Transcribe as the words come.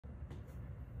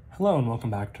Hello and welcome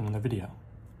back to another video.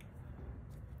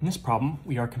 In this problem,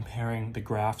 we are comparing the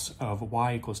graphs of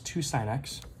y equals 2 sine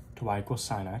x to y equals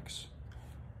sine x,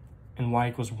 and y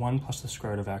equals 1 plus the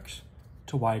square root of x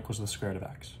to y equals the square root of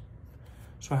x.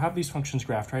 So I have these functions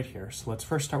graphed right here, so let's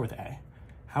first start with a.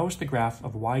 How is the graph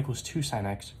of y equals 2 sine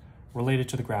x related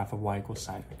to the graph of y equals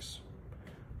sine x?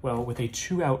 Well, with a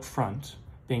 2 out front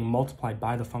being multiplied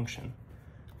by the function,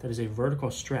 that is a vertical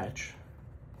stretch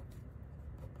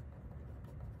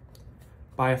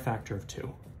by a factor of 2.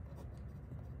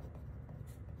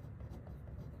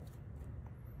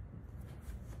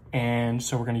 And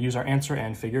so we're going to use our answer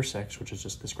and figure 6, which is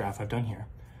just this graph I've done here,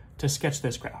 to sketch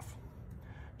this graph.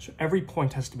 So every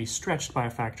point has to be stretched by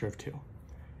a factor of 2.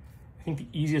 I think the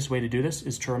easiest way to do this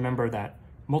is to remember that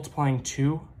multiplying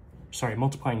 0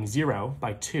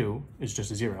 by 2 is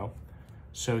just 0.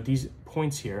 So these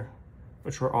points here,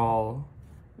 which were all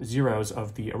zeros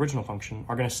of the original function,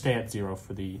 are going to stay at 0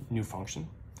 for the new function.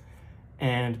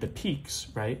 And the peaks,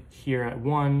 right, here at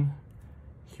 1,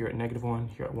 here at -1,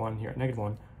 here at 1, here at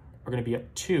 -1, are going to be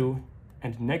at 2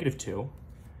 and -2.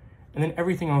 And then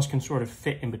everything else can sort of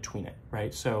fit in between it,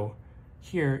 right? So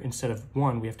here, instead of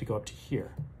 1, we have to go up to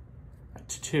here,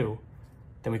 to 2.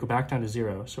 Then we go back down to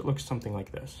 0, so it looks something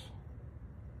like this.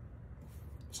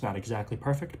 It's not exactly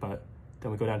perfect, but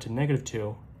then we go down to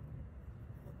 -2,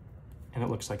 and it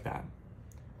looks like that.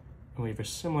 And we have a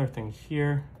similar thing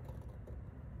here,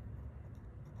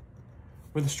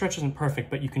 where the stretch isn't perfect,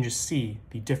 but you can just see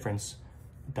the difference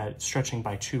that stretching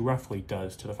by 2 roughly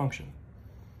does to the function.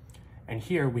 And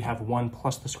here we have 1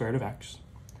 plus the square root of x.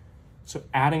 So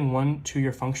adding 1 to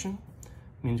your function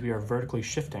means we are vertically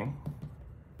shifting.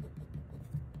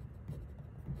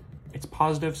 It's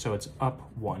positive, so it's up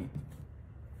 1.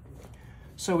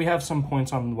 So we have some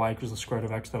points on y equals the square root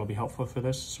of x that will be helpful for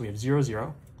this. So we have 0,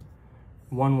 0,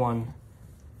 1, 1,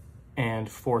 and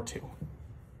 4, 2.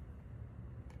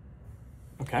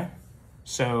 Okay,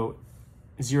 so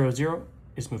 0, 0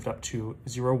 is moved up to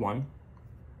 0, 1.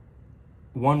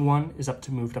 1, 1 is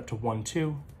moved up to 1,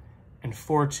 2. And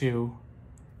 4, 2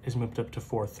 is moved up to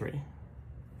 4, 3.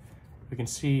 We can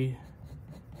see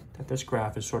that this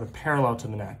graph is sort of parallel to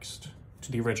the next,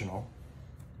 to the original,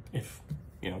 if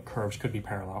curves could be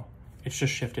parallel. It's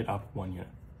just shifted up 1 unit.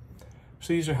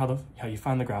 So these are how you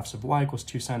find the graphs of y equals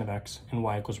 2 sine of x and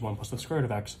y equals 1 plus the square root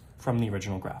of x from the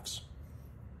original graphs.